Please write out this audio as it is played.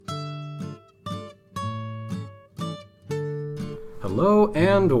Hello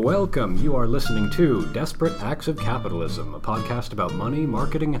and welcome. You are listening to Desperate Acts of Capitalism, a podcast about money,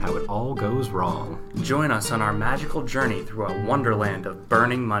 marketing, and how it all goes wrong. Join us on our magical journey through a wonderland of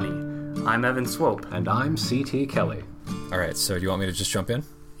burning money. I'm Evan Swope. And I'm C.T. Kelly. All right, so do you want me to just jump in?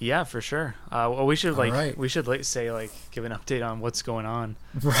 Yeah, for sure. Well, we should right. give an update on what's going on.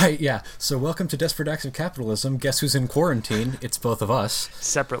 Right, yeah. So welcome to Desperate Acts of Capitalism. Guess who's in quarantine? It's both of us.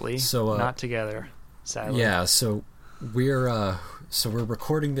 Separately, not together, sadly. Yeah, so we're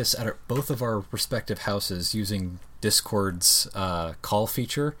recording this at both of our respective houses using Discord's call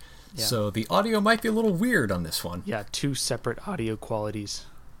feature. Yeah. So the audio might be a little weird on this one. Yeah, two separate audio qualities.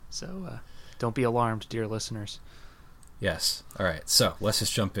 So don't be alarmed, dear listeners. Yes. All right. So let's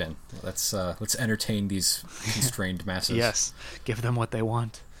just jump in. Let's entertain these constrained masses. Yes. Give them what they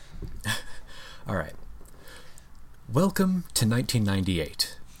want. All right. Welcome to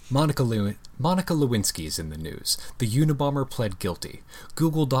 1998. Monica Lewinsky is in the news. The Unabomber pled guilty.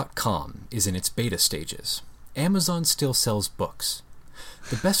 Google.com is in its beta stages. Amazon still sells books.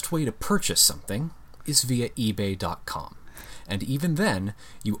 The best way to purchase something is via eBay.com. And even then,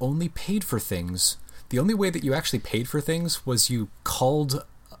 you only paid for things. The only way that you actually paid for things was you called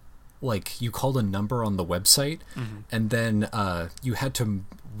a number on the website, and then you had to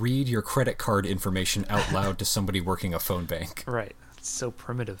read your credit card information out loud to somebody working a phone bank. Right. It's so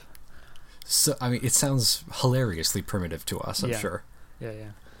primitive. So, I mean, it sounds hilariously primitive to us, I'm sure.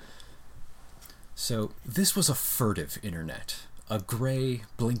 Yeah. So, this was a furtive internet, a gray,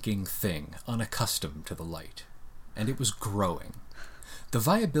 blinking thing, unaccustomed to the light. And it was growing. The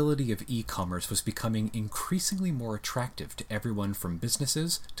viability of e-commerce was becoming increasingly more attractive to everyone from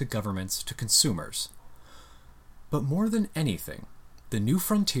businesses to governments to consumers. But more than anything, the new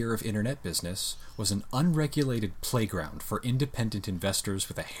frontier of internet business was an unregulated playground for independent investors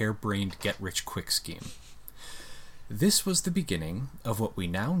with a harebrained get-rich-quick scheme. This was the beginning of what we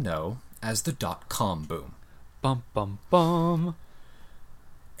now know as the dot-com boom. Bum, bum, bum.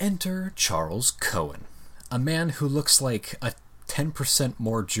 Enter Charles Cohen, a man who looks like a 10%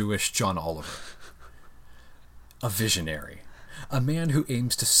 more Jewish John Oliver. A visionary. A man who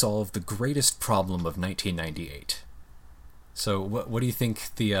aims to solve the greatest problem of 1998. So what do you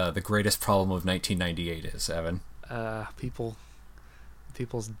think the greatest problem of 1998 is, Evan? People's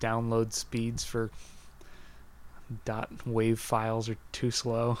download speeds for .wav files are too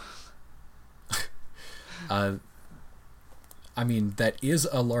slow. I mean, that is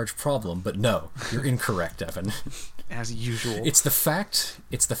a large problem, but no, you're incorrect, Evan. As usual. It's the fact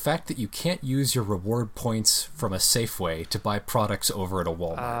that you can't use your reward points from a Safeway to buy products over at a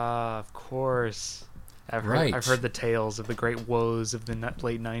Walmart. Of course. I've heard the tales of the great woes of the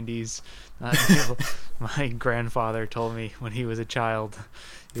late 90s. My grandfather told me when he was a child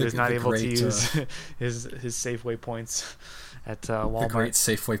he was not able to use his Safeway points at Walmart. The great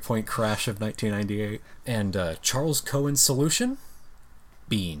Safeway point crash of 1998. And Charles Cohen's solution?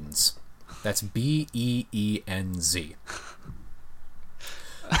 Beans. That's B-E-E-N-Z.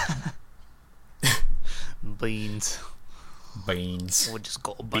 Beans. Beans. We'll just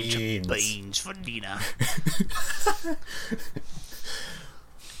go a bunch of beans for dinner.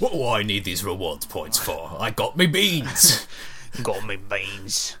 What do I need these rewards points for? I got me beans. Got me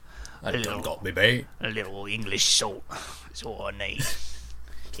beans. Got me beans. A little English salt is all I need.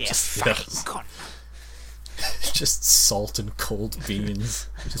 Just cunt. Just salt and cold beans.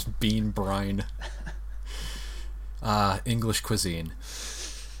 Just bean brine. English cuisine.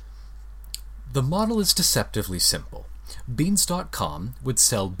 The model is deceptively simple. Beans.com would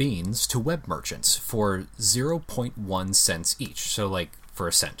sell beans to web merchants for 0.1 cents each, so like for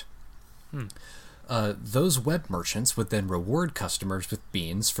a cent. Those web merchants would then reward customers with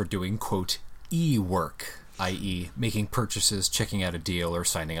beans for doing, quote, e-work, i.e. making purchases, checking out a deal, or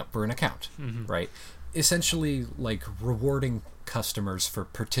signing up for an account, right? Essentially, like, rewarding customers for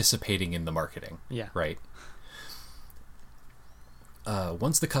participating in the marketing, right?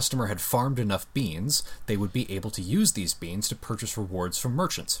 Once the customer had farmed enough beans, they would be able to use these beans to purchase rewards from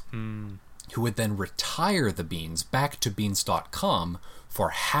merchants, who would then retire the beans back to Beans.com for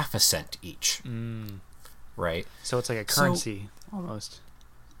half a cent each, right? So it's like a currency, almost.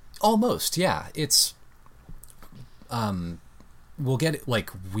 Almost, yeah. It's... we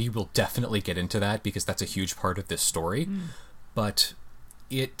will definitely get into that because that's a huge part of this story, but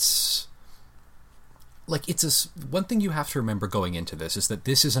it's... one thing you have to remember going into this is that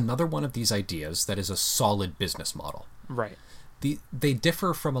this is another one of these ideas that is a solid business model. Right. They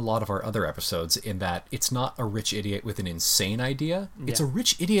differ from a lot of our other episodes in that it's not a rich idiot with an insane idea. It's a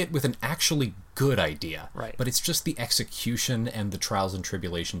rich idiot with an actually good idea. Right. But it's just the execution and the trials and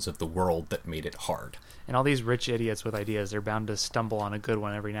tribulations of the world that made it hard. And all these rich idiots with ideas, they're bound to stumble on a good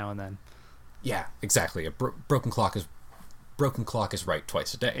one every now and then. Yeah, exactly. A broken clock is right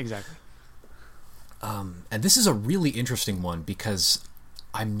twice a day. Exactly. And this is a really interesting one because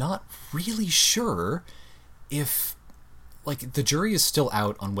I'm not really sure if, like, the jury is still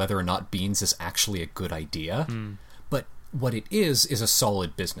out on whether or not Beans is actually a good idea. But what it is a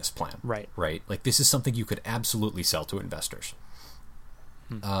solid business plan. Right. Right? Like, this is something you could absolutely sell to investors.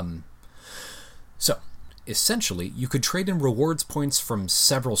 So, essentially, you could trade in rewards points from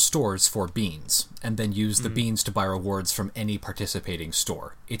several stores for Beans, and then use the Beans to buy rewards from any participating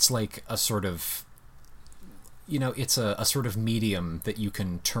store. It's like a sort of... it's a sort of medium that you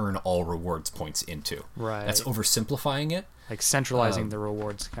can turn all rewards points into. Right. That's oversimplifying it. Like centralizing the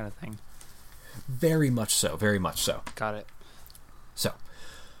rewards kind of thing. Very much so. Very much so. Got it. So,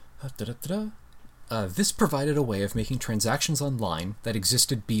 this provided a way of making transactions online that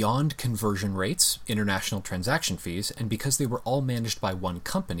existed beyond conversion rates, international transaction fees, and because they were all managed by one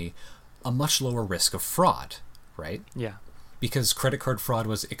company, a much lower risk of fraud, right? Yeah. Because credit card fraud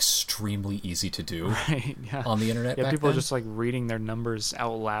was extremely easy to do on the internet back people then. just like reading their numbers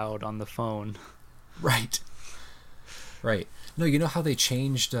out loud on the phone. Right. No, you know how they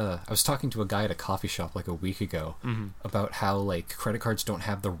changed... I was talking to a guy at a coffee shop like a week ago about how, like, credit cards don't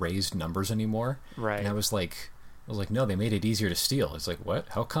have the raised numbers anymore. Right. And I was like, no, they made it easier to steal. It's like, what?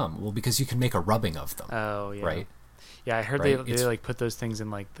 How come? Well, because you can make a rubbing of them. Oh, yeah. Right? Yeah, I heard they like put those things in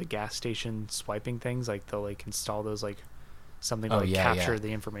like the gas station swiping things. Like they'll like install those like something to capture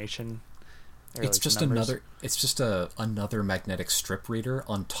the information. It's just another magnetic strip reader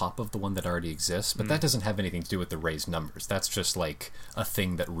on top of the one that already exists, but that doesn't have anything to do with the raised numbers. That's just like a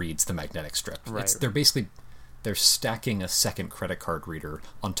thing that reads the magnetic strip. Right. They're stacking a second credit card reader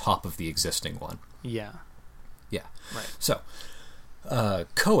on top of the existing one. Yeah. Yeah. Right. So,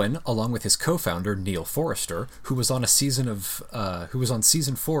 Cohen, along with his co-founder Neil Forrester, who was on season 4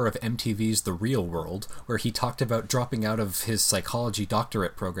 of MTV's The Real World, where he talked about dropping out of his psychology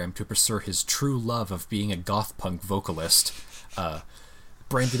doctorate program to pursue his true love of being a goth punk vocalist,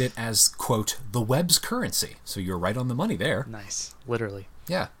 branded it as, quote, the web's currency. So you're right on the money there. Nice. Literally.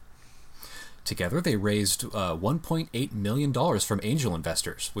 Yeah. Together, they raised $1.8 million from angel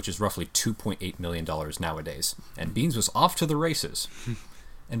investors, which is roughly $2.8 million nowadays. And Beans was off to the races.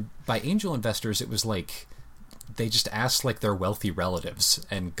 And by angel investors, it was like they just asked like their wealthy relatives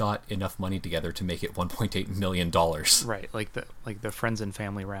and got enough money together to make it $1.8 million. Right, like the friends and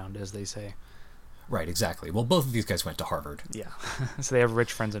family round, as they say. Right, exactly. Well, both of these guys went to Harvard. Yeah, so they have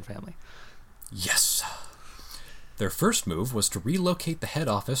rich friends and family. Yes. Their first move was to relocate the head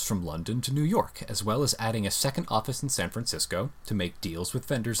office from London to New York, as well as adding a second office in San Francisco to make deals with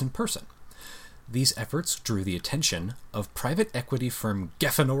vendors in person. These efforts drew the attention of private equity firm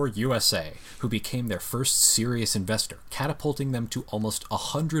Gefenor USA, who became their first serious investor, catapulting them to almost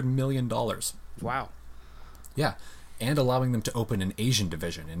 $100 million. Wow. Yeah, and allowing them to open an Asian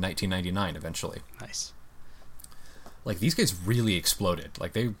division in 1999 eventually. Nice. Like, these guys really exploded.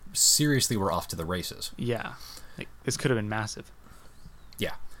 Like, they seriously were off to the races. Yeah. Like, this could have been massive.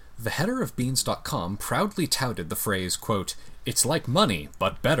 Yeah. The header of Beans.com proudly touted the phrase, quote, "It's like money,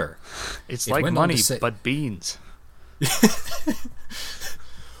 but better." It's like money, but beans.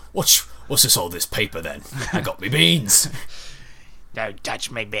 What's this all this paper then? I got me beans. Don't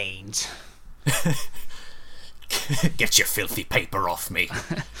touch my beans. Get your filthy paper off me.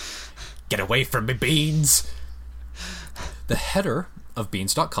 Get away from me beans. The header of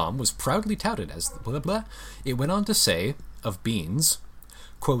Beans.com was proudly touted as blah, blah. It went on to say of Beans,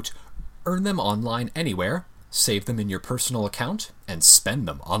 quote, "Earn them online anywhere, save them in your personal account, and spend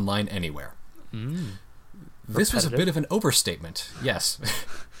them online anywhere." This was a bit of an overstatement. Yes.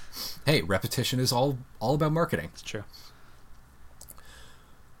 Hey, repetition is all about marketing. It's true.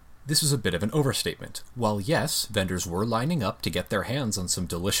 This was a bit of an overstatement. While yes, vendors were lining up to get their hands on some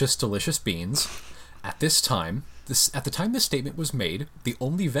delicious, delicious beans, at the time this statement was made, the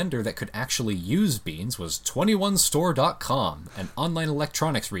only vendor that could actually use beans was 21store.com, an online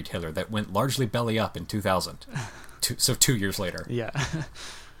electronics retailer that went largely belly up in 2000. So 2 years later. Yeah.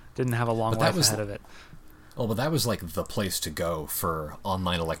 Didn't have a long life ahead of it. Oh, but that was like the place to go for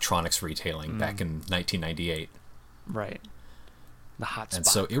online electronics retailing back in 1998. Right. The hot spot. And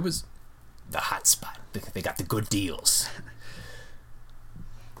so it was the hot spot. They got the good deals.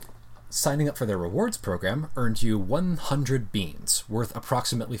 Signing up for their rewards program earned you 100 beans, worth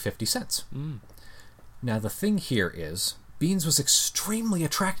approximately 50 cents. Now, the thing here is, Beans was extremely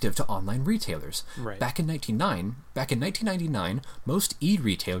attractive to online retailers. Right. Back in 1999, most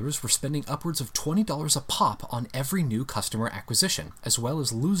e-retailers were spending upwards of $20 a pop on every new customer acquisition, as well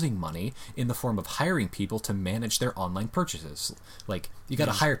as losing money in the form of hiring people to manage their online purchases. Like, you got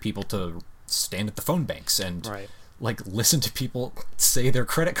to hire people to stand at the phone banks and like listen to people say their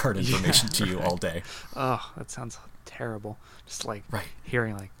credit card information to you all day. Oh, that sounds terrible. Just like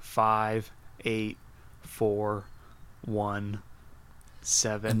hearing like 5, 8, 4, 1,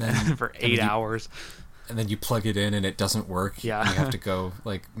 7 and then, for 8 hours. And then you plug it in and it doesn't work. Yeah. And you have to go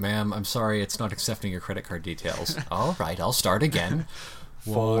like, ma'am, I'm sorry, it's not accepting your credit card details. All right, I'll start again.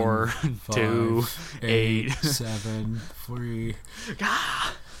 4, 2, 8, 7, 3.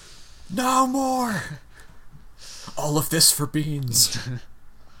 No more! All of this for beans.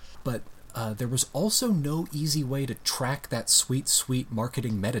 But there was also no easy way to track that sweet, sweet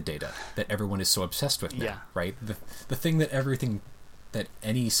marketing metadata that everyone is so obsessed with now, right? The thing that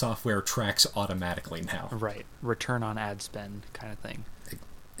any software tracks automatically now. Right. Return on ad spend kind of thing.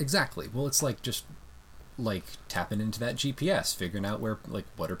 Exactly. Well, it's like just like tapping into that GPS, figuring out where, like,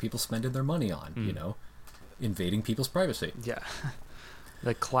 what are people spending their money on, you know? Invading people's privacy. Yeah.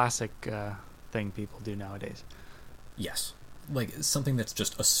 The classic thing people do nowadays. Yes. Like, something that's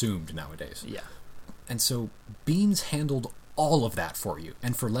just assumed nowadays. Yeah. And so Beans handled all of that for you,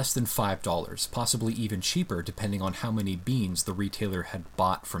 and for less than $5, possibly even cheaper depending on how many beans the retailer had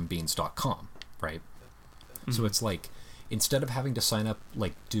bought from Beans.com, right? Mm-hmm. So it's like, instead of having to sign up,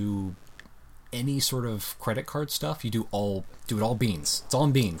 like, do any sort of credit card stuff, you do it all Beans. It's all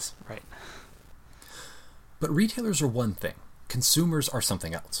in Beans. Right. But retailers are one thing. Consumers are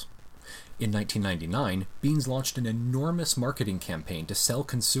something else. In 1999, Beans launched an enormous marketing campaign to sell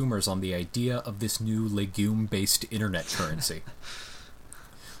consumers on the idea of this new legume-based internet currency.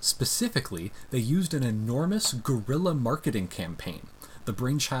 Specifically, they used an enormous guerrilla marketing campaign, the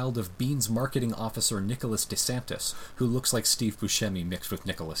brainchild of Beans marketing officer Nicholas DeSantis, who looks like Steve Buscemi mixed with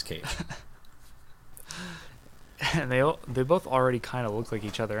Nicolas Cage. And they both already kind of look like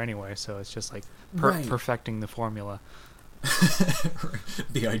each other anyway, so it's just like perfecting the formula.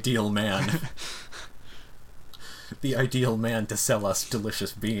 The ideal man. The ideal man to sell us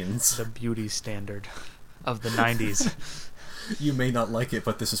delicious beans. The beauty standard of the 90s. You may not like it,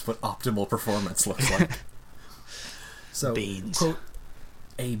 but this is what optimal performance looks like. So, beans. Quote,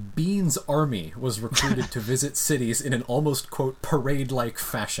 a beans army was recruited to visit cities in an almost, quote, parade-like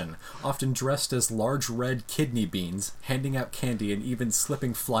fashion, often dressed as large red kidney beans, handing out candy and even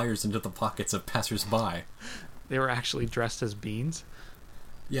slipping flyers into the pockets of passers-by. They were actually dressed as beans?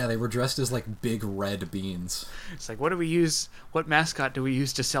 Yeah, they were dressed as, like, big red beans. It's like, what mascot do we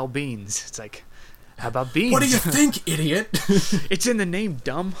use to sell beans? It's like, how about beans? What do you think, idiot? It's in the name,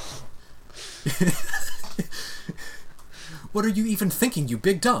 dumb. What are you even thinking, you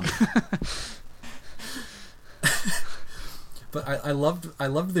big dumb? But I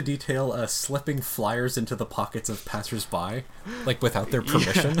loved the detail, slipping flyers into the pockets of passers-by, like without their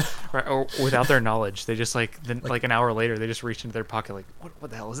permission. Yeah. Right, or without their knowledge. They just like an hour later, they just reach into their pocket like, what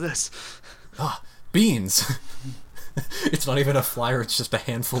the hell is this? Ah, beans. It's not even a flyer, it's just a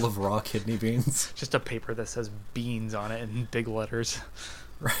handful of raw kidney beans. Just a paper that says beans on it in big letters.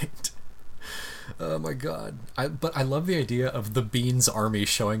 Right. Oh my god. But I love the idea of the Beans army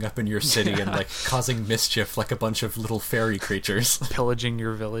showing up in your city and like causing mischief like a bunch of little fairy creatures. Pillaging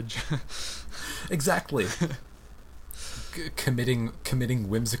your village. Exactly. Committing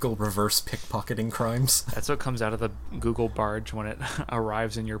whimsical reverse pickpocketing crimes. That's what comes out of the Google barge when it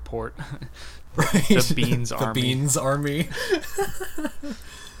arrives in your port. Right. The Beans army. The Beans army.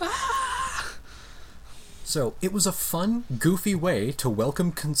 So it was a fun, goofy way to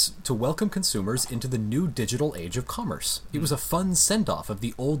welcome consumers into the new digital age of commerce. It was a fun send-off of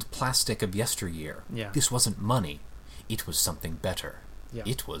the old plastic of yesteryear. Yeah. This wasn't money. It was something better. Yeah.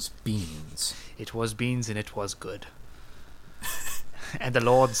 It was beans. It was beans and it was good. And the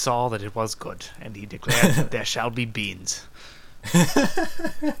Lord saw that it was good, and he declared, there shall be beans.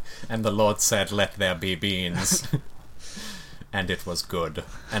 And the Lord said, let there be beans. And it was good,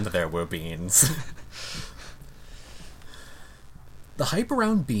 and there were beans. The hype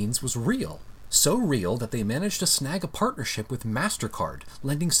around beans was real. So real that they managed to snag a partnership with MasterCard,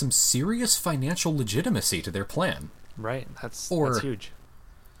 lending some serious financial legitimacy to their plan. Right, that's huge.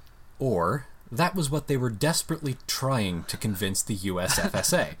 Or that was what they were desperately trying to convince the US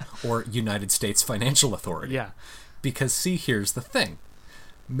FSA, or United States Financial Authority. Yeah. Because, see, here's the thing.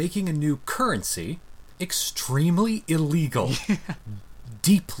 Making a new currency, extremely illegal.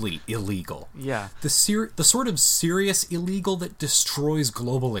 Deeply illegal. Yeah. The sort of serious illegal that destroys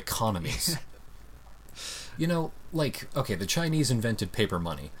global economies. You know, like, okay, the Chinese invented paper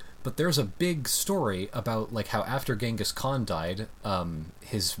money, but there's a big story about, like, how after Genghis Khan died,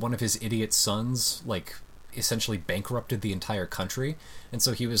 one of his idiot sons, like, essentially bankrupted the entire country, and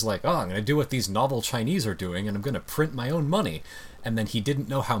so he was like, oh, I'm going to do what these novel Chinese are doing, and I'm going to print my own money. And then he didn't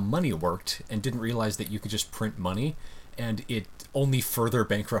know how money worked, and didn't realize that you could just print money, and it only further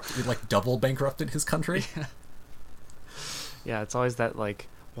bankrupted, like, double bankrupted his country. Yeah, it's always that, like,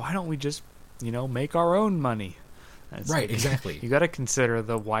 why don't we just, make our own money? Right, like, exactly. You got to consider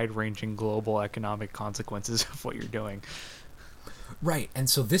the wide-ranging global economic consequences of what you're doing. Right, and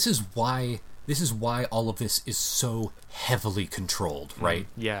so this is why all of this is so heavily controlled, right?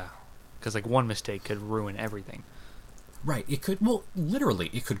 Yeah, because, like, one mistake could ruin everything. Right, it could, well,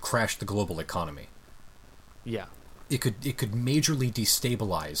 literally, it could crash the global economy. Yeah. It could majorly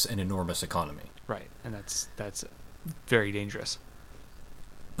destabilize an enormous economy. Right, and that's very dangerous.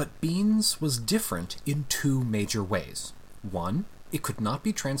 But beans was different in two major ways. One, it could not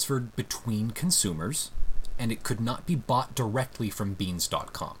be transferred between consumers, and it could not be bought directly from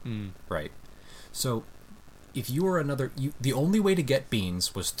beans.com, right? So, if you were the only way to get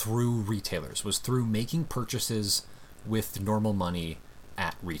beans was through retailers, was through making purchases with normal money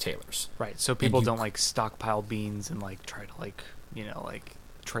at retailers. Right, so people don't, like, stockpile beans and, like, try to, like,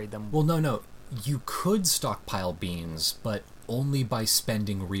 trade them. Well, no. You could stockpile beans, but only by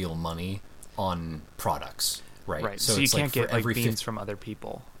spending real money on products, right? Right, so you can't get, like, beans from other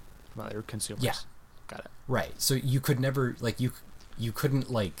people, from other consumers. Yeah. Got it. Right, so you could never, like, you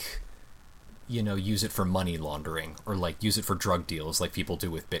couldn't, like, use it for money laundering, or, like, use it for drug deals like people do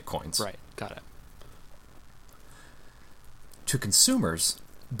with bitcoins. Right, got it. To consumers,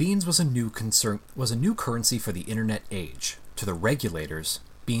 beans was a new currency for the internet age. To the regulators,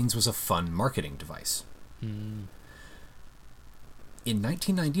 beans was a fun marketing device. In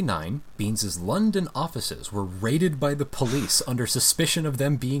 1999, Beans' London offices were raided by the police under suspicion of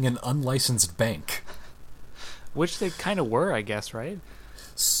them being an unlicensed bank. Which they kind of were, I guess, right?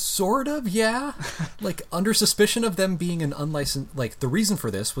 Sort of, yeah. Like, under suspicion of them being an unlicensed... Like, the reason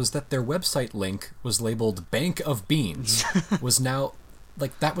for this was that their website link was labeled Bank of Beans. Was now...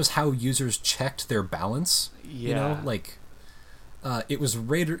 Like, that was how users checked their balance. Yeah. Like... the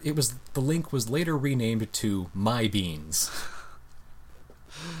link was later renamed to My Beans.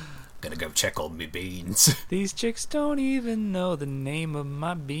 Gonna go check on me beans. These chicks don't even know the name of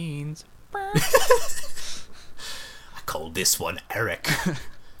my beans. I call this one Eric.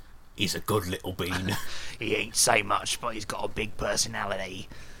 He's a good little bean. He ain't say much, but he's got a big personality.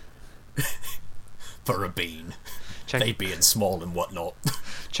 For a bean. They being small and whatnot.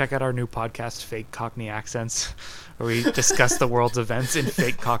 Check out our new podcast, Fake Cockney Accents, where we discuss the world's events in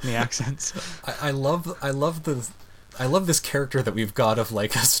fake Cockney accents. I love this character that we've got of,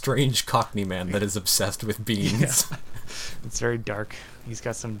 like, a strange Cockney man that is obsessed with beans. Yeah. It's very dark. He's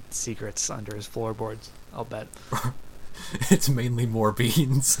got some secrets under his floorboards, I'll bet. It's mainly more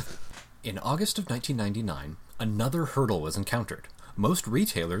beans. In August of 1999, another hurdle was encountered. Most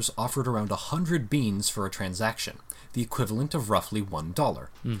retailers offered around 100 beans for a transaction, the equivalent of roughly $1.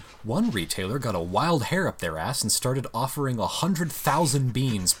 One retailer got a wild hair up their ass and started offering 100,000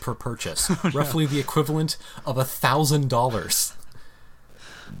 beans per purchase, roughly the equivalent of $1,000.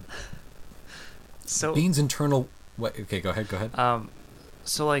 So Beans' internal... What? Okay, go ahead.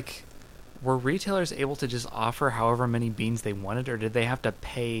 So, like, were retailers able to just offer however many beans they wanted, or did they have to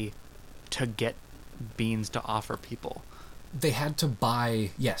pay to get beans to offer people? They had to pay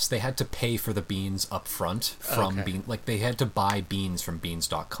for the beans up front from Bean. Like, they had to buy beans from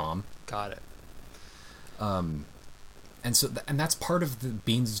beans.com. Got it. And that's part of the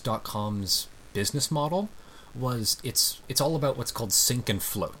beans.com's business model. Was it's all about what's called sink and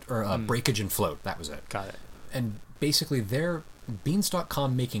float, or breakage and float. That was it. Got it. And basically, their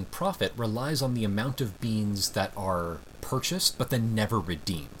beans.com making profit relies on the amount of beans that are purchased but then never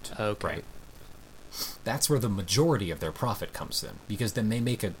redeemed. Okay. Right? That's where the majority of their profit comes in, because then they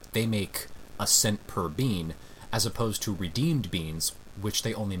make a cent per bean, as opposed to redeemed beans, which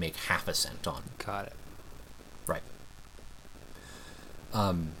they only make half a cent on. Got it. Right.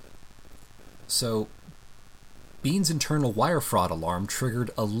 So Beans' internal wire fraud alarm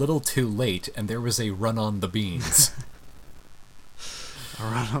triggered a little too late, and there was a run on the beans. A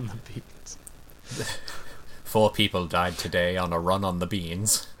run on the beans. 4 people died today on a run on the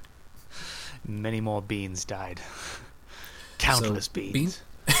beans. Many more beans died. Countless beans.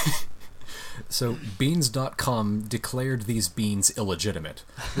 So Beans.com declared these beans illegitimate,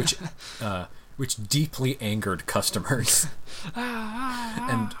 which deeply angered customers,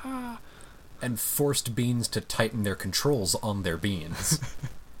 and forced Beans to tighten their controls on their beans.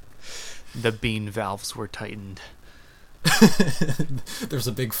 The bean valves were tightened. There's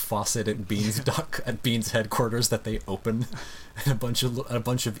a big faucet at Bean's headquarters that they open, and a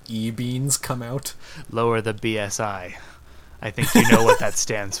bunch of e-beans come out. Lower the BSI. I think you know what that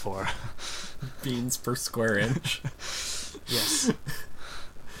stands for. Beans per square inch. Yes.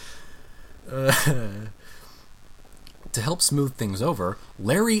 To help smooth things over,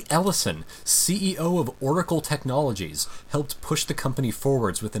 Larry Ellison, CEO of Oracle Technologies, helped push the company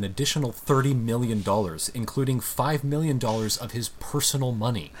forwards with an additional $30 million, including $5 million of his personal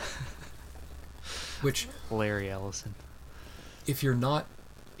money. Which, Larry Ellison. If you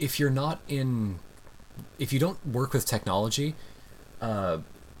don't work with technology,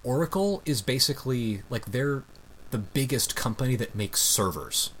 Oracle is basically like they're the biggest company that makes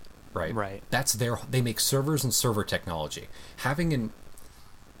servers. Right. They make servers and server technology.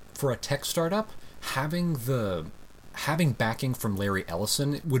 For a tech startup, having backing from Larry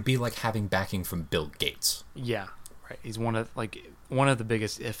Ellison would be like having backing from Bill Gates. Yeah, right. He's one of the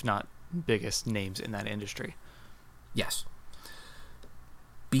biggest, if not biggest, names in that industry. Yes.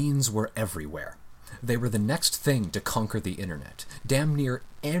 Beans were everywhere. They were the next thing to conquer the internet. Damn near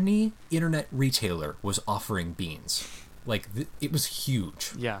any internet retailer was offering beans. It was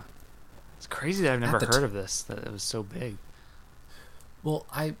huge. Yeah. It's crazy that I've never heard of this, that it was so big. Well,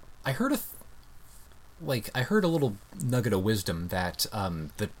 I heard I heard a little nugget of wisdom that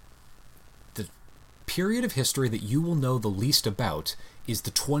the period of history that you will know the least about is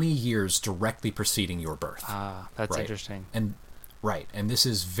the 20 years directly preceding your birth. Ah, that's interesting. And this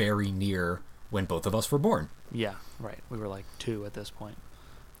is very near when both of us were born. Yeah, right. We were 2 at this point.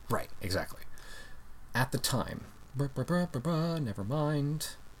 Right, exactly. At the time, never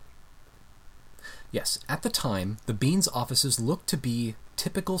mind. Yes, at the time, the Beans offices looked to be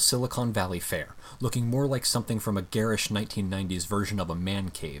typical Silicon Valley fare, looking more like something from a garish 1990s version of a man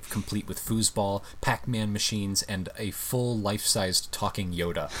cave, complete with foosball, Pac-Man machines, and a full life-sized talking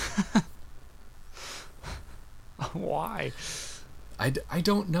Yoda. Why? I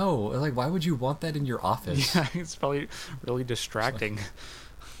don't know. Why would you want that in your office? Yeah, it's probably really distracting.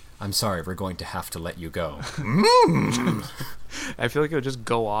 I'm sorry, we're going to have to let you go. I feel like it would just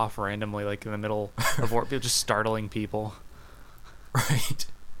go off randomly, in the middle of work, just startling people. Right.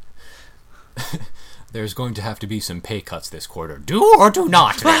 There's going to have to be some pay cuts this quarter. Do or do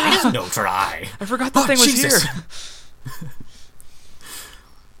not. There is no try. I forgot the thing was Jesus. Here.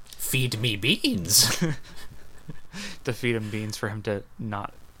 Feed me beans. To feed him beans for him to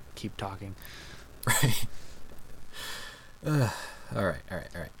not keep talking. Right. All right.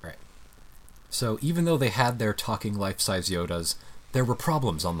 So even though they had their talking life-size Yodas, there were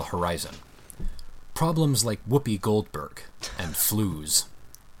problems on the horizon. Problems like Whoopi Goldberg and flues.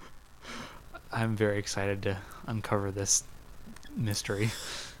 I'm very excited to uncover this mystery.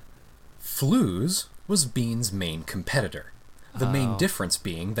 Flues was Bean's main competitor. The main difference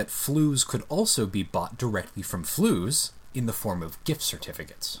being that flues could also be bought directly from flues in the form of gift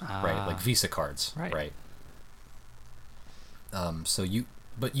certificates, right? Like Visa cards, right?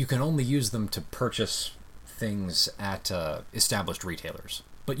 But you can only use them to purchase things at established retailers.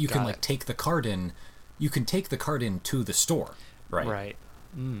 But you can take the card in. You can take the card in to the store, right? Right.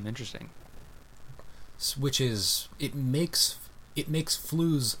 Interesting. Which is it makes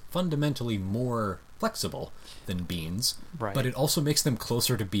flues fundamentally more flexible than beans, right? But it also makes them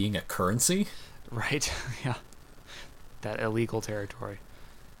closer to being a currency, right? Yeah. That illegal territory.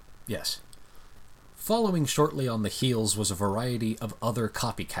 Yes. Following shortly on the heels was a variety of other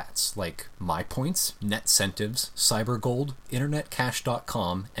copycats, like MyPoints, NetCentives, CyberGold,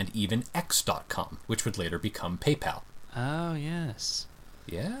 InternetCash.com, and even X.com, which would later become PayPal. Oh, yes.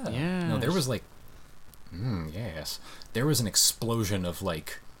 Yeah. Yes. No, there was yes. There was an explosion of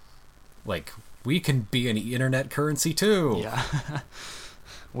we can be an internet currency too. Yeah.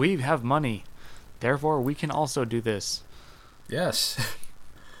 We have money. Therefore, we can also do this. Yes.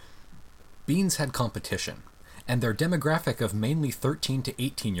 Beans had competition, and their demographic of mainly 13 to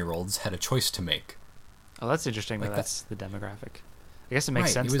 18-year-olds had a choice to make. Oh, that's interesting that's the demographic. I guess it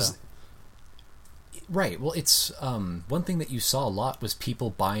makes sense, though. Right. Well, it's one thing that you saw a lot was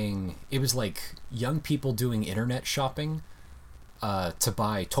people buying... It was young people doing internet shopping to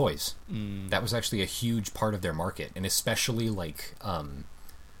buy toys. That was actually a huge part of their market, and especially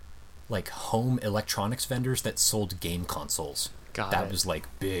home electronics vendors that sold game consoles. That was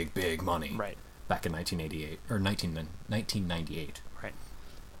big money. Right. Back in 1988 or 1998. Right.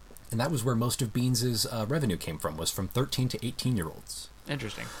 And that was where most of Beans' revenue came from, was from 13 to 18-year-olds.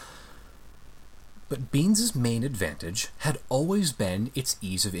 Interesting. But Beans' main advantage had always been its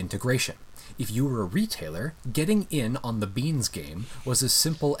ease of integration. If you were a retailer, getting in on the Beans game was as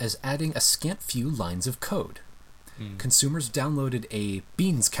simple as adding a scant few lines of code. Consumers downloaded a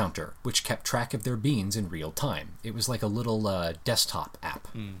Beans counter, which kept track of their beans in real time. It was like a little desktop app.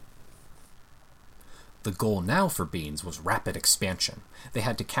 The goal now for Beans was rapid expansion. They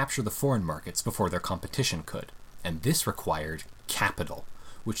had to capture the foreign markets before their competition could, and this required capital,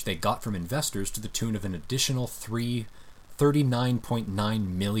 which they got from investors to the tune of an additional $39.9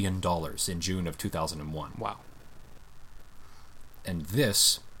 million in June of 2001. Wow. And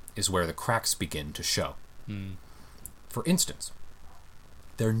this is where the cracks begin to show. For instance,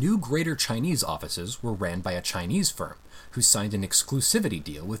 their new Greater Chinese offices were ran by a Chinese firm who signed an exclusivity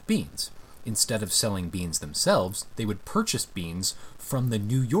deal with Beans. Instead of selling beans themselves, they would purchase beans from the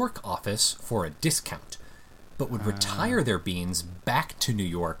New York office for a discount, but would retire their beans back to New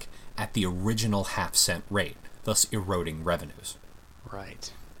York at the original half-cent rate, thus eroding revenues.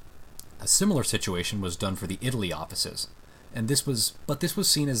 Right. A similar situation was done for the Italy offices, and this was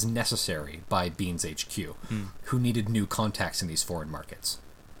seen as necessary by Beans HQ, who needed new contacts in these foreign markets.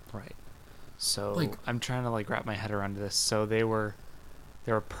 Right. So I'm trying to wrap my head around this. So they were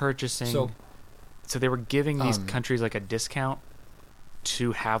purchasing. So they were giving these countries a discount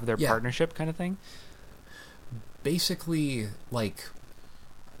to have their partnership kind of thing. Basically,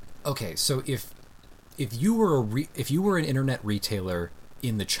 okay, so if you were an internet retailer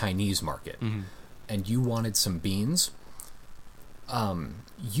in the Chinese market and you wanted some beans,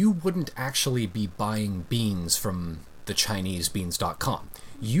 you wouldn't actually be buying beans from the ChineseBeans.com.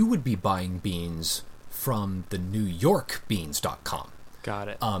 You would be buying beans from the NewYorkBeans.com. Got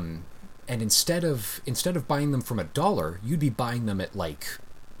it. And instead of buying them from $1, you'd be buying them at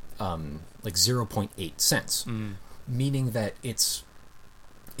 0.8 cents, meaning that it's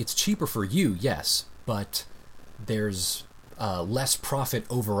cheaper for you, yes, but there's less profit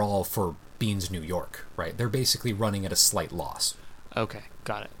overall for Beans New York, right? They're basically running at a slight loss. Okay,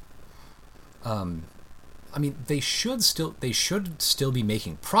 got it. I mean, they should still be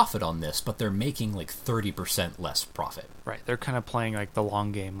making profit on this, but they're making 30% less profit. Right, they're kind of playing the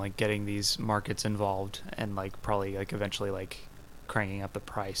long game, getting these markets involved and probably eventually cranking up the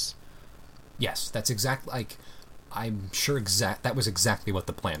price. Yes, that's exactly I'm sure that was exactly what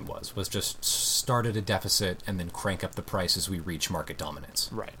the plan was just start at a deficit and then crank up the price as we reach market dominance.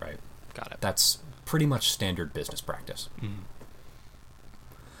 Right. Got it. That's pretty much standard business practice.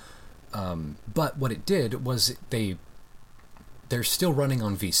 But what it did was they're still running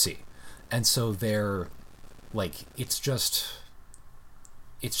on VC, and so they're it's just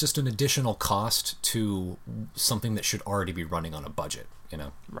an additional cost to something that should already be running on a budget,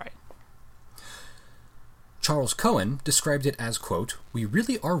 Right. Charles Cohen described it as, quote, "We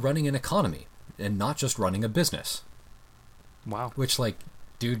really are running an economy and not just running a business." Wow. Which,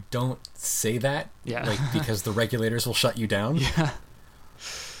 dude, don't say that. Yeah. Because the regulators will shut you down. Yeah.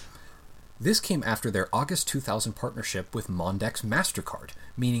 This came after their August 2000 partnership with Mondex MasterCard,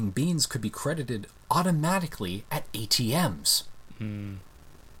 meaning beans could be credited automatically at ATMs.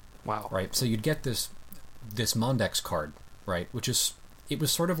 Wow. Right? So you'd get this Mondex card, right? It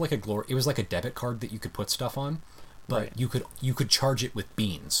was sort of it was like a debit card that you could put stuff on, but right. you could charge it with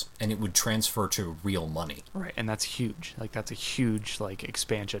beans, and it would transfer to real money. Right, and that's huge. That's a huge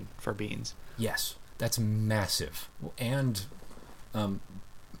expansion for beans. Yes, that's massive, and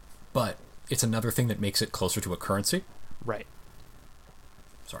but it's another thing that makes it closer to a currency. Right.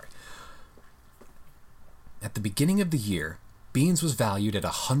 Sorry. At the beginning of the year, beans was valued at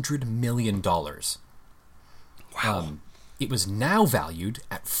 $100 million. Wow. It was now valued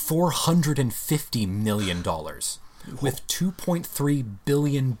at $450 million, with 2.3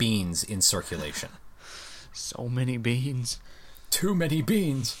 billion beans in circulation. So many beans. Too many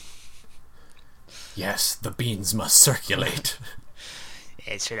beans. Yes, the beans must circulate.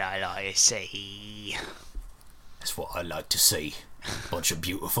 That's what I like to see. That's what I like to see. A bunch of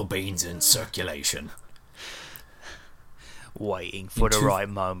beautiful beans in circulation. Waiting for the right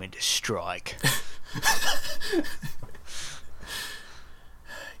moment to strike.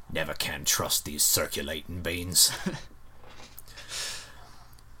 Never can trust these circulating beans.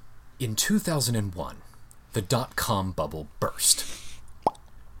 In 2001, the dot-com bubble burst.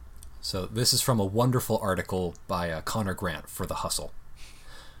 So this is from a wonderful article by Connor Grant for The Hustle.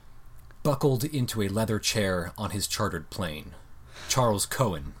 Buckled into a leather chair on his chartered plane, Charles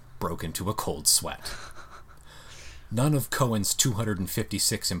Cohen broke into a cold sweat. None of Cohen's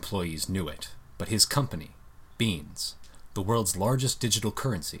 256 employees knew it, but his company, Beans, the world's largest digital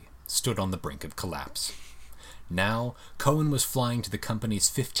currency, stood on the brink of collapse. Now, Cohen was flying to the company's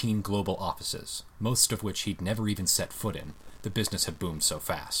 15 global offices, most of which he'd never even set foot in, the business had boomed so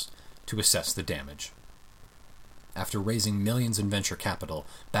fast, to assess the damage. After raising millions in venture capital,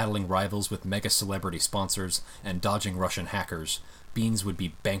 battling rivals with mega celebrity sponsors, and dodging Russian hackers, Beans would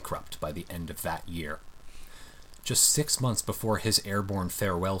be bankrupt by the end of that year. Just 6 months before his airborne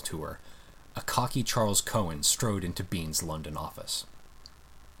farewell tour, a cocky Charles Cohen strode into Beans' London office.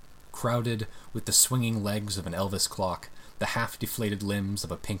 Crowded, with the swinging legs of an Elvis clock, the half-deflated limbs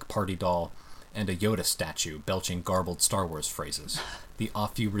of a pink party doll, and a Yoda statue belching garbled Star Wars phrases, the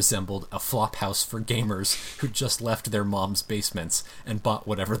offview resembled a flop house for gamers who'd just left their mom's basements and bought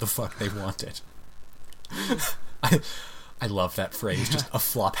whatever the fuck they wanted. I love that phrase, just a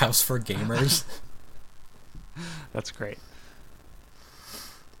flop house for gamers. That's great.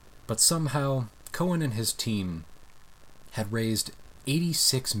 But somehow, Cohen and his team had raised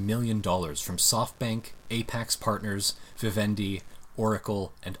 $86 million from SoftBank, Apax Partners, Vivendi,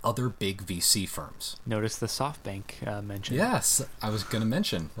 Oracle, and other big VC firms. Notice the SoftBank mention. Yes, I was going to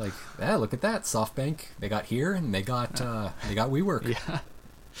mention. Like, yeah, look at that. SoftBank, they got here, and they got WeWork. Yeah.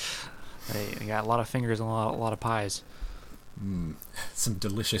 They got a lot of fingers and a lot of pies. Some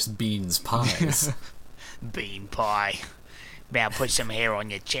delicious beans pies. Bean pie. Now put some hair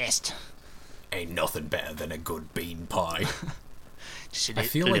on your chest. Ain't nothing better than a good bean pie. Just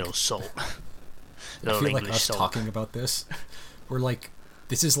a little salt. I feel like us talking about this, we're like,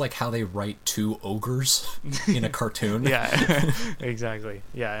 this is like how they write two ogres in a cartoon. Yeah, exactly.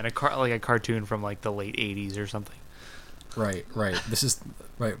 Yeah, in like a cartoon from like the late 80s or something. Right. This is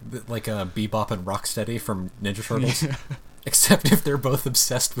right like a Bebop and Rocksteady from Ninja Turtles. Except if they're both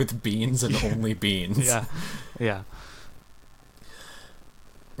obsessed with beans and only beans. Yeah.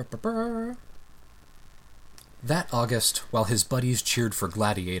 That August, while his buddies cheered for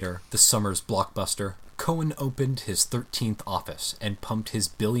Gladiator, the summer's blockbuster, Cohen opened his 13th office and pumped his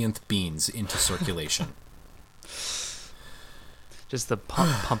billionth beans into circulation. Just the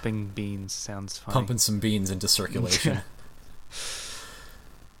pumping beans sounds funny. Pumping some beans into circulation.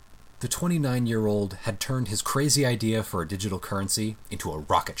 The 29-year-old had turned his crazy idea for a digital currency into a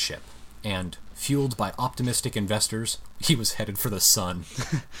rocket ship, and, fueled by optimistic investors, he was headed for the sun.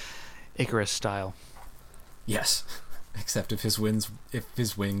 Icarus style. Yes, except if his wings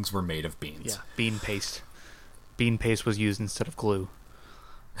were made of beans. Yeah, bean paste. Bean paste was used instead of glue.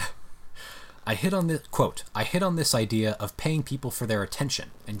 I hit on this idea of paying people for their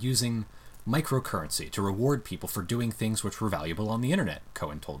attention and using microcurrency to reward people for doing things which were valuable on the internet,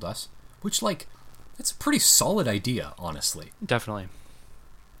 Cohen told us. Which, like, it's a pretty solid idea, honestly. Definitely.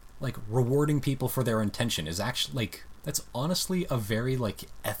 Like, rewarding people for their attention is actually, like, that's honestly a very, like,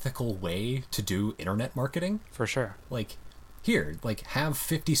 ethical way to do internet marketing. For sure. Like, here, like, have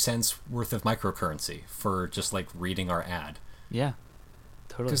 50 cents worth of microcurrency for just, like, reading our ad. Yeah.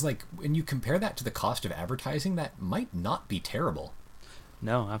 Totally. Because, like, when you compare that to the cost of advertising, that might not be terrible.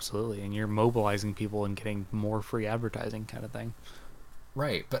 No, absolutely. And you're mobilizing people and getting more free advertising kind of thing.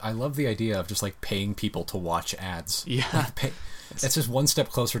 Right, but I love the idea of just, like, paying people to watch ads. Yeah. Like, it's just one step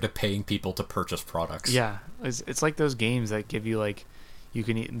closer to paying people to purchase products. Yeah. It's like those games that give you, like, you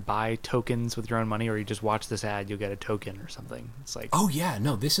can buy tokens with your own money, or you just watch this ad, you'll get a token or something. It's like... Oh, yeah,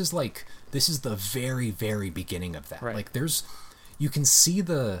 no, this is the very, very beginning of that. Right. Like, you can see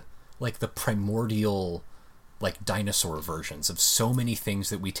the primordial, like, dinosaur versions of so many things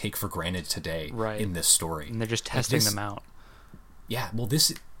that we take for granted today in this story. And they're just testing them out. Yeah, well,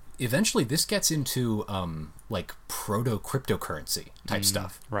 this gets into, like, proto-cryptocurrency type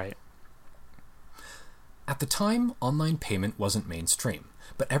stuff. Right. At the time, online payment wasn't mainstream,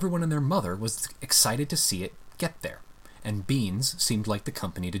 but everyone and their mother was excited to see it get there, and Beans seemed like the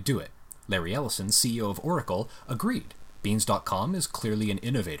company to do it. Larry Ellison, CEO of Oracle, agreed. Beans.com is clearly an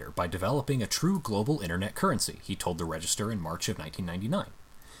innovator by developing a true global internet currency, he told the Register in March of 1999.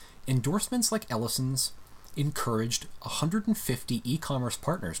 Endorsements like Ellison's encouraged 150 e-commerce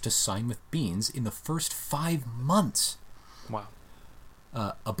partners to sign with Beans in the first 5 months. Wow.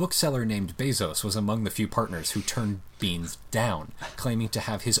 A bookseller named Bezos was among the few partners who turned Beans down, claiming to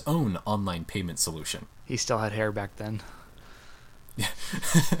have his own online payment solution. He still had hair back then. Yeah.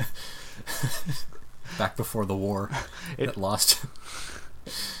 Back before the war that lost.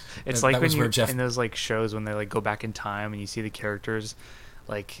 It's like when in those, like, shows when they, like, go back in time and you see the characters,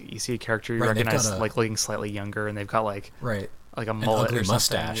 like, you see a character you recognize like looking slightly younger, and they've got like a mullet or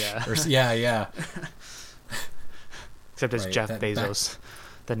mustache. Yeah. Except it's Jeff Bezos,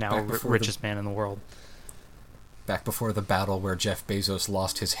 the now richest man in the world. Back before the battle where Jeff Bezos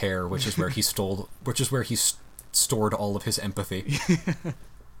lost his hair, which is where he stored all of his empathy.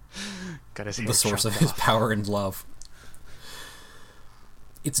 Got his hair the source of his power and love.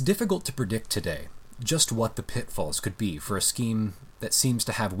 It's difficult to predict today just what the pitfalls could be for a scheme that seems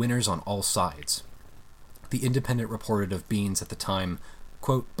to have winners on all sides. The Independent reported of Beans at the time,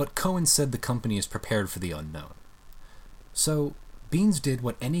 quote, "But Cohen said the company is prepared for the unknown." So, Beans did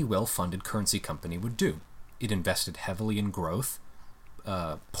what any well-funded currency company would do. It invested heavily in growth,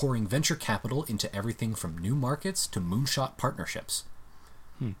 pouring venture capital into everything from new markets to moonshot partnerships.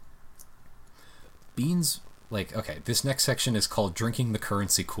 Beans, this next section is called Drinking the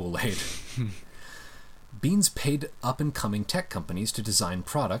Currency Kool-Aid. Beans paid up-and-coming tech companies to design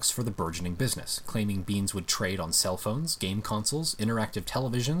products for the burgeoning business, claiming Beans would trade on cell phones, game consoles, interactive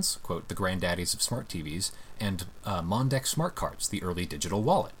televisions, quote, the granddaddies of smart TVs, and Mondex smart cards, the early digital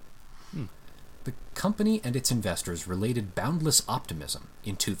wallet. The company and its investors related boundless optimism.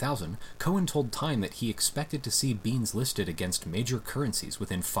 In 2000, Cohen told Time that he expected to see Beans listed against major currencies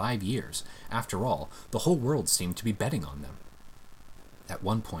within 5 years. After all, the whole world seemed to be betting on them. At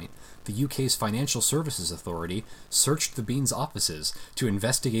one point, the UK's Financial Services Authority searched the Beans offices to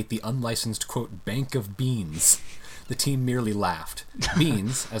investigate the unlicensed, quote, Bank of Beans. The team merely laughed.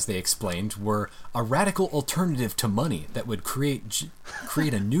 Beans, as they explained, were a radical alternative to money that would create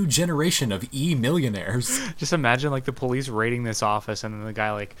a new generation of e-millionaires. Just imagine, the police raiding this office, and then the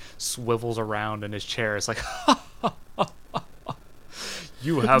guy, swivels around in his chair. It's like,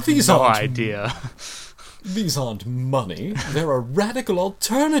 you have no idea. These aren't money. They're a radical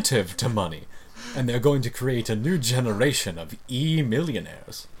alternative to money. And they're going to create a new generation of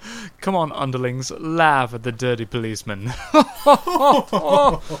e-millionaires. Come on, underlings, laugh at the dirty policeman.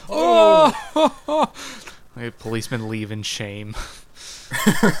 Policemen leave in shame.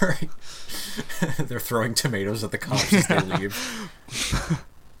 Right. They're throwing tomatoes at the cops as they leave.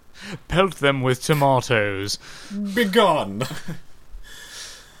 Pelt them with tomatoes. Begone!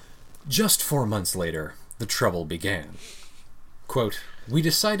 Just 4 months later, the trouble began. Quote, "We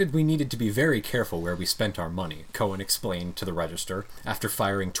decided we needed to be very careful where we spent our money," Cohen explained to the Register after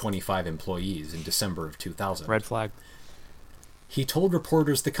firing 25 employees in December of 2000. Red flag. He told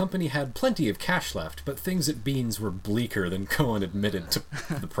reporters the company had plenty of cash left, but things at Beans were bleaker than Cohen admitted to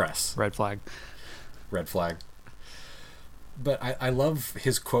the press. Red flag. Red flag. But I love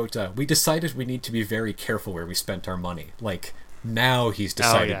his quote, "We decided we need to be very careful where we spent our money." Now he's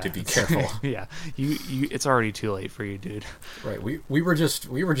decided to be careful. Yeah, you it's already too late for you, dude. Right. We were just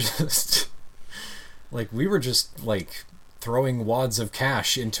throwing wads of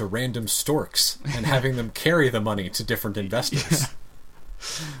cash into random storks and having them carry the money to different investors. Yeah.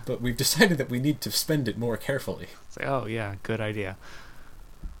 But we've decided that we need to spend it more carefully. It's oh yeah, good idea.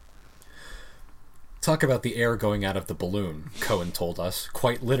 Talk about the air going out of the balloon, Cohen told us.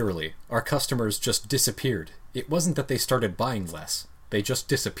 Quite literally, our customers just disappeared. It wasn't that they started buying less. They just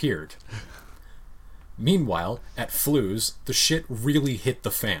disappeared. Meanwhile, at Flues, the shit really hit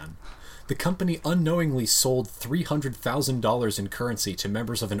the fan. The company unknowingly sold $300,000 in currency to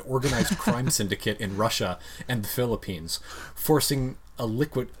members of an organized crime syndicate in Russia and the Philippines, forcing a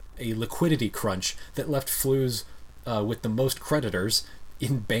liquidity crunch that left Flues with the most creditors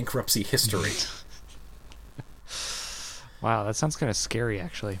in bankruptcy history. Wow, that sounds kind of scary,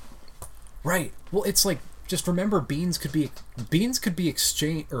 actually. Right. Well, it's just remember, Beans could be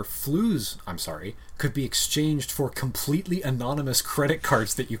exchanged, or Flues, could be exchanged for completely anonymous credit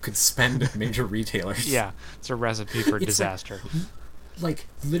cards that you could spend at major retailers. Yeah, it's a recipe for disaster.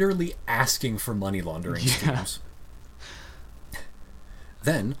 Literally asking for money laundering schemes.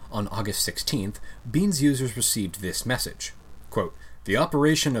 Then, on August 16th, Beans users received this message. Quote, "The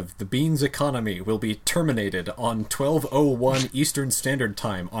operation of the Beans economy will be terminated on 12:01 Eastern Standard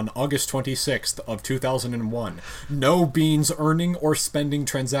Time on August 26th of 2001. No Beans earning or spending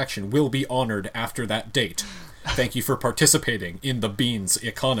transaction will be honored after that date. Thank you for participating in the Beans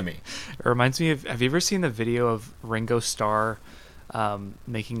economy." It reminds me of, have you ever seen the video of Ringo Starr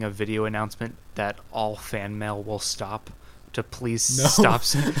making a video announcement that all fan mail will stop? To please stop.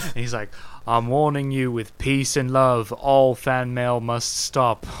 And he's like, "I'm warning you with peace and love, all fan mail must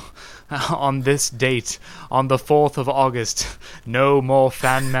stop. On this date, on the 4th of August, no more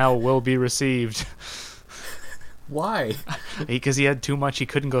fan mail will be received." Why? Because he had too much, he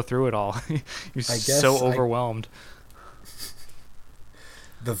couldn't go through it all. He was so overwhelmed.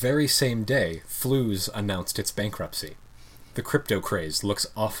 The very same day, Flues announced its bankruptcy. The crypto craze looks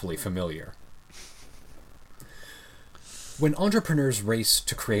awfully familiar. When entrepreneurs race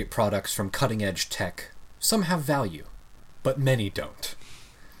to create products from cutting-edge tech, some have value, but many don't.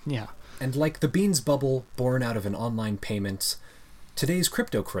 Yeah. And like the Beans bubble born out of an online payments, today's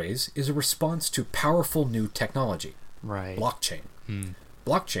crypto craze is a response to powerful new technology. Right. Blockchain.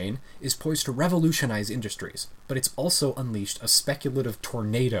 Blockchain is poised to revolutionize industries, but it's also unleashed a speculative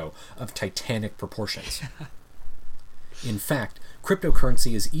tornado of titanic proportions. In fact,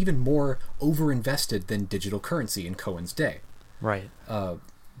 cryptocurrency is even more overinvested than digital currency in Cohen's day. Right.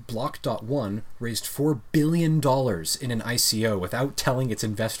 Block.one raised $4 billion in an ICO without telling its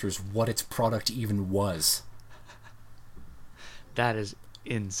investors what its product even was. That is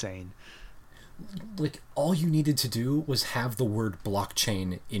insane. Like, all you needed to do was have the word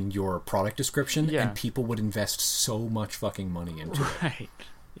blockchain in your product description, and people would invest so much fucking money into it. Right.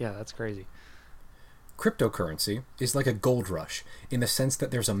 Yeah, that's crazy. Cryptocurrency is like a gold rush in the sense that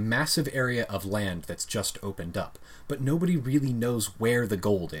there's a massive area of land that's just opened up, but nobody really knows where the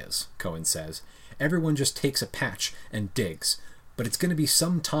gold is, Cohen says. Everyone just takes a patch and digs, but it's going to be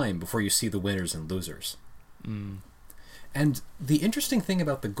some time before you see the winners and losers. And the interesting thing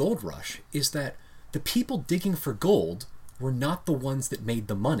about the gold rush is that the people digging for gold were not the ones that made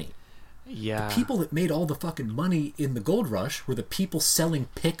the money. Yeah. The people that made all the fucking money in the gold rush were the people selling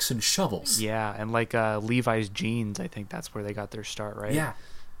picks and shovels. Yeah, and like Levi's jeans, I think that's where they got their start, right? Yeah.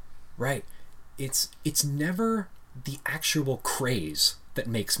 Right. It's never the actual craze that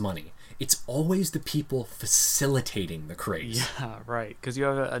makes money. It's always the people facilitating the craze. Yeah, right. Because you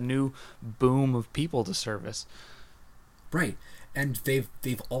have a new boom of people to service. Right. And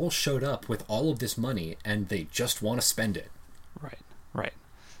they've all showed up with all of this money, and they just want to spend it. Right. Right.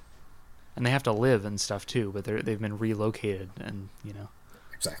 And they have to live and stuff too, but they've been relocated, and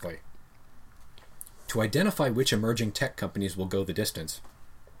Exactly. To identify which emerging tech companies will go the distance,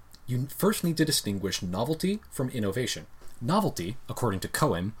 you first need to distinguish novelty from innovation. Novelty, according to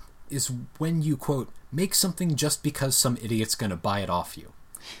Cohen, is when you, quote, make something just because some idiot's going to buy it off you.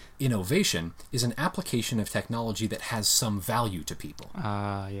 Innovation is an application of technology that has some value to people.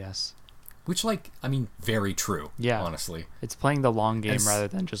 Yes. Which, very true, honestly. It's playing the long game rather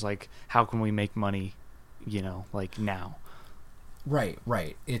than just, how can we make money, now. Right.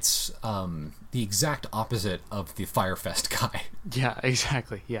 It's the exact opposite of the Firefest guy. Yeah,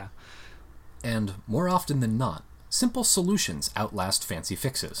 exactly, yeah. And more often than not, simple solutions outlast fancy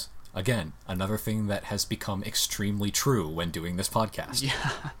fixes. Again, another thing that has become extremely true when doing this podcast.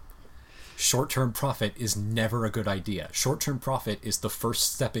 Yeah. Short-term profit is never a good idea. Short-term profit is the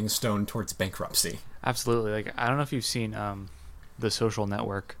first stepping stone towards bankruptcy. Absolutely. I don't know if you've seen The Social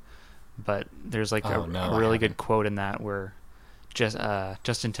Network, but there's a really good quote in that where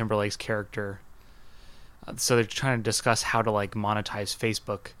Justin Timberlake's character, so they're trying to discuss how to monetize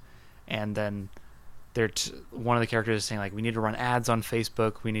Facebook, and then one of the characters is saying we need to run ads on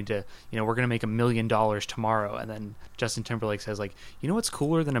Facebook, we need to, we're going to make $1 million tomorrow, and then Justin Timberlake says what's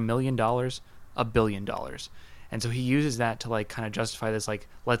cooler than $1 million? $1 billion. And so he uses that to kind of justify this,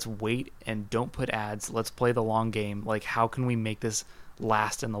 let's wait and don't put ads, let's play the long game, how can we make this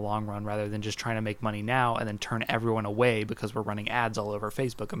last in the long run rather than just trying to make money now and then turn everyone away because we're running ads all over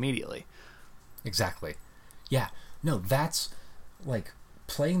Facebook immediately. Exactly. Yeah. No, that's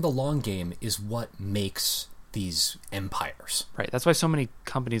playing the long game is what makes these empires. Right. That's why so many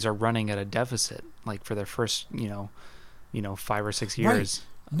companies are running at a deficit, for their first, 5 or 6 years.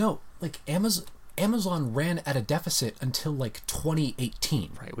 Right. No, Amazon ran at a deficit until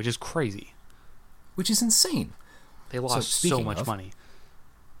 2018. Right, which is crazy. Which is insane. They lost so much money.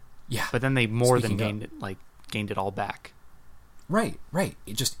 Yeah. But then they more than gained it all back. Right.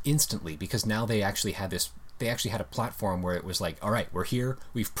 It just instantly, because now they actually had a platform where it was all right, we're here,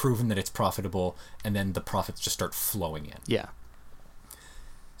 we've proven that it's profitable, and then the profits just start flowing in. Yeah.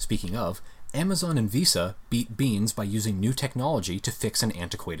 Speaking of, Amazon and Visa beat Beans by using new technology to fix an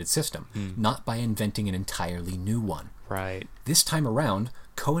antiquated system, not by inventing an entirely new one. Right. This time around,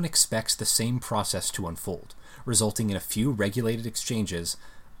 Cohen expects the same process to unfold, resulting in a few regulated exchanges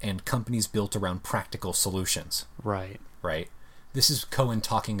and companies built around practical solutions. Right. This is Cohen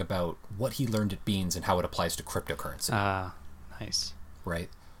talking about what he learned at Beans and how it applies to cryptocurrency. Nice. Right.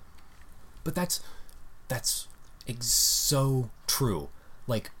 But that's so true.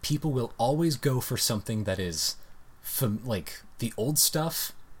 People will always go for something that is the old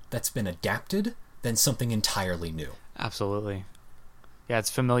stuff that's been adapted than something entirely new. Absolutely. Yeah,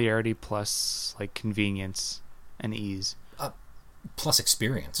 it's familiarity plus convenience and ease. Plus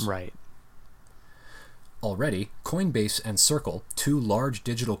experience. Right. Already, Coinbase and Circle, two large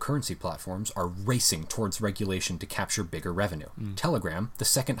digital currency platforms, are racing towards regulation to capture bigger revenue. Telegram, the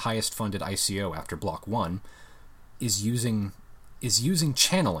second highest funded ICO after Block One, is using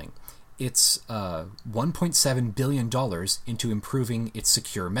channeling its $1.7 billion into improving its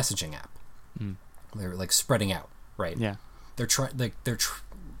secure messaging app. They're spreading out, right? Yeah. They're trying.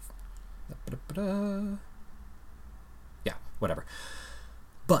 Yeah, whatever.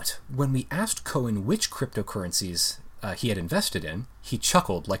 But when we asked Cohen which cryptocurrencies he had invested in, he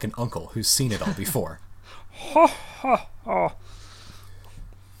chuckled like an uncle who's seen it all before. Ha ha ha.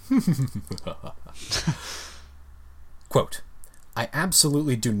 Quote, "I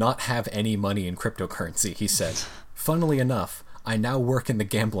absolutely do not have any money in cryptocurrency," he said. "Funnily enough, I now work in the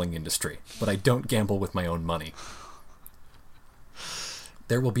gambling industry, but I don't gamble with my own money.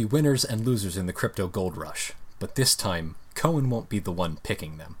 There will be winners and losers in the crypto gold rush, but this time, Cohen won't be the one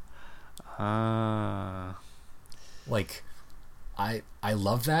picking them." Like, I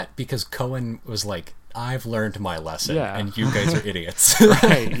love that because Cohen was like, "I've learned my lesson, and you guys are idiots."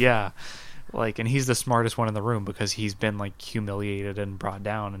 Right, yeah. Like, and he's the smartest one in the room because he's been, like, humiliated and brought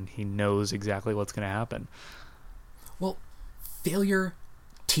down, and he knows exactly what's going to happen. Well, failure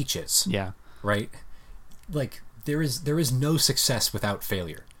teaches. Yeah. Right? Like, there is no success without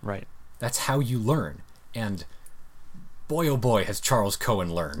failure. Right. That's how you learn. And boy, oh boy, has Charles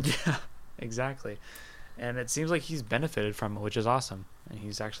Cohen learned. Yeah, exactly. And it seems like he's benefited from it, which is awesome. And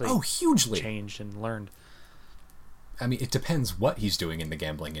he's actually hugely changed and learned. I mean, it depends what he's doing in the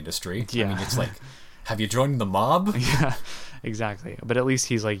gambling industry. Yeah. I mean, it's like, have you joined the mob? Yeah, exactly. But at least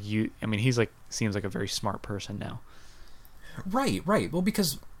he's like he's like seems like a very smart person now. Right. Well,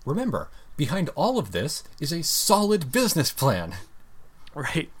 because remember, behind all of this is a solid business plan.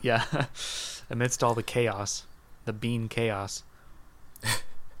 Right, yeah. Amidst all the chaos, the bean chaos.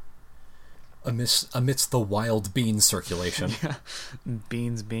 Amidst the wild bean circulation. Yeah.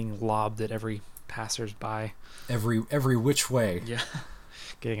 Beans being lobbed at every passersby. Every which way. Yeah.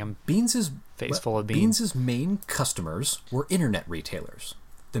 Getting them face full of beans. Beans' main customers were internet retailers,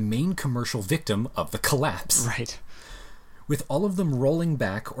 the main commercial victim of the collapse. Right. With all of them rolling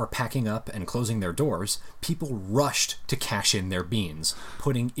back or packing up and closing their doors, people rushed to cash in their beans,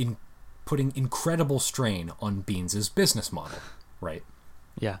 putting incredible strain on Beans' business model, right?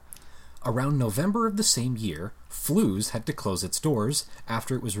 Yeah. Around November of the same year, Flues had to close its doors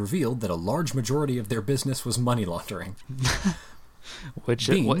after it was revealed that a large majority of their business was money laundering. Which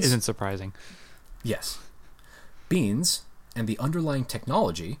isn't surprising. Yes. Beans and the underlying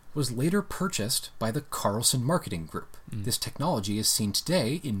technology was later purchased by the Carlson Marketing Group. This technology is seen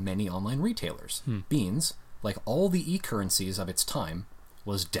today in many online retailers. Beans, like all the e-currencies of its time,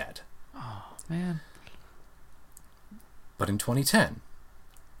 was dead. Oh, man. But in 2010,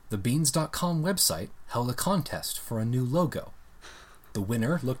 the Beans.com website held a contest for a new logo. The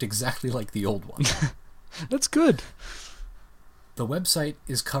winner looked exactly like the old one. That's good. The website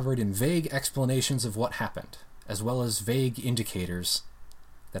is covered in vague explanations of what happened, as well as vague indicators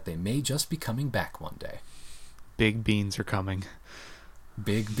that they may just be coming back one day. Big beans are coming.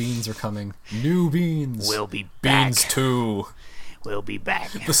 Big beans are coming. New Beans. We'll be back. Beans 2. We'll be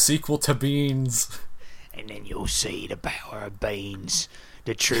back. The sequel to Beans. And then you'll see the power of beans.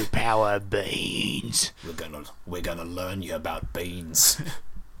 The true power of beans. We're gonna learn you about beans.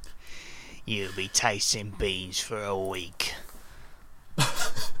 You'll be tasting beans for a week.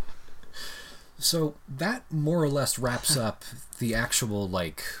 So that more or less wraps up the actual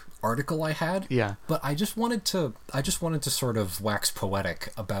article I had. Yeah. But I just wanted to sort of wax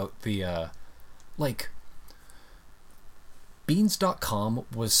poetic about the Beans.com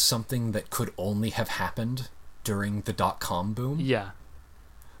was something that could only have happened during the .com boom. Yeah.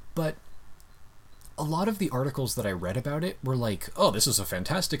 But a lot of the articles that I read about it were like, oh, this is a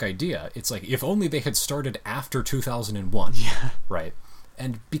fantastic idea. It's like, if only they had started after 2001. Yeah. Right?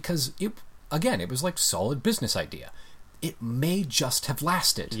 And because it was like solid business idea. It may just have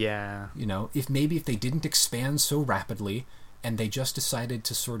lasted. Yeah. You know, if they didn't expand so rapidly and they just decided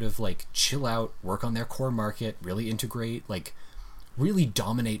to sort of chill out, work on their core market, really integrate, really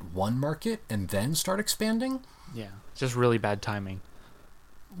dominate one market and then start expanding. Yeah. Just really bad timing.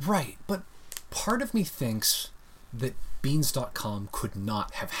 Right. But part of me thinks that Beans.com could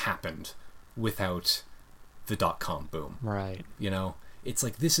not have happened without the .com boom. Right. You know, it's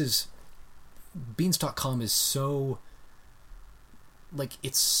like Beans.com is so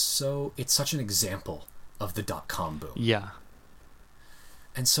it's such an example of the .com boom. Yeah.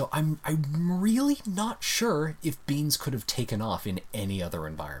 And so I'm really not sure if Beans could have taken off in any other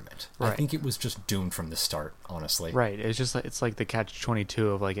environment. Right. I think it was just doomed from the start, honestly. Right. It's just it's like the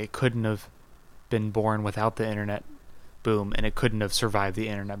catch-22 of it couldn't have been born without the internet boom, and it couldn't have survived the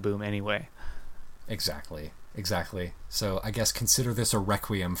internet boom anyway. Exactly. So I guess consider this a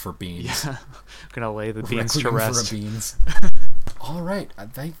requiem for Beans. Yeah. Gonna lay the beans to requiem rest. For a Beans. All right.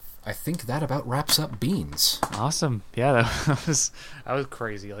 I think that about wraps up Beans. Awesome. Yeah, that was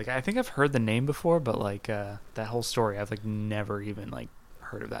crazy. I think I've heard the name before, but that whole story I've never even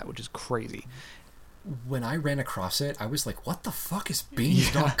heard of that, which is crazy. when I ran across it, I was like, what the fuck is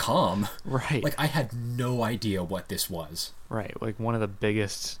Beans.com? Right. Like, I had no idea what this was. Right. Like, one of the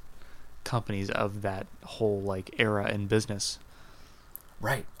biggest companies of that whole, like, era in business.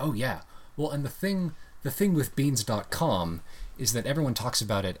 Right. Oh, yeah. Well, and the thing with Beans.com is that everyone talks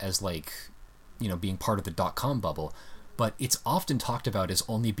about it as, like, you know, being part of the .com bubble, but it's often talked about as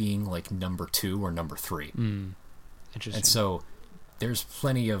only being, like, number 2 or number 3. Interesting. And so there's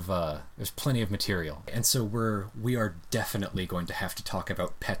plenty of material. And so we are definitely going to have to talk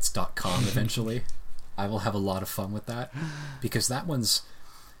about Pets.com eventually. I will have a lot of fun with that, because that one's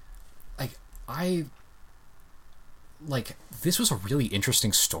like this was a really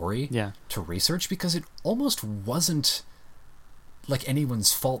interesting story to research, because it almost wasn't like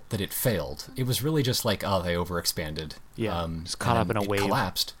anyone's fault that it failed. It was really just like, oh, they overexpanded. Yeah, just caught up in a wave.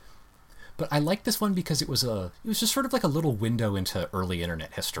 Collapsed. But I like this one because it was just sort of like a little window into early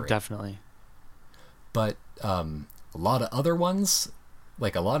internet history. Definitely. But a lot of other ones,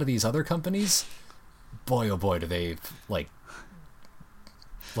 like a lot of these other companies, boy oh boy do they like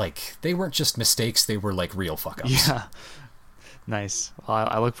they weren't just mistakes, they were like real fuck ups. Yeah. Nice. Well,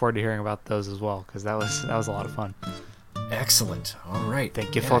 I look forward to hearing about those as well, because that was a lot of fun. Excellent. All right.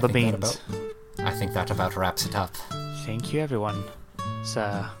 Thank you for the beans. I think that about wraps it up. Thank you, everyone. It's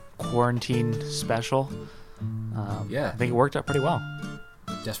a quarantine special. I think it worked out pretty well.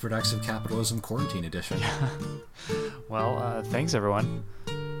 Desperate Acts of Capitalism Quarantine Edition. Yeah. Well, thanks, everyone.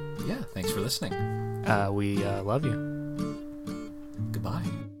 Yeah, thanks for listening. We love you. Goodbye.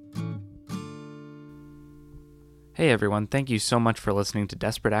 Hey everyone, thank you so much for listening to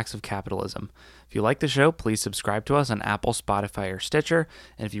Desperate Acts of Capitalism. If you like the show, please subscribe to us on Apple, Spotify, or Stitcher,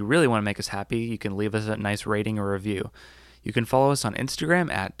 and if you really want to make us happy, you can leave us a nice rating or review. You can follow us on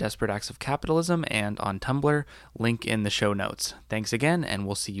Instagram at Desperate Acts of Capitalism and on Tumblr, link in the show notes. Thanks again, and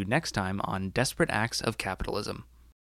we'll see you next time on Desperate Acts of Capitalism.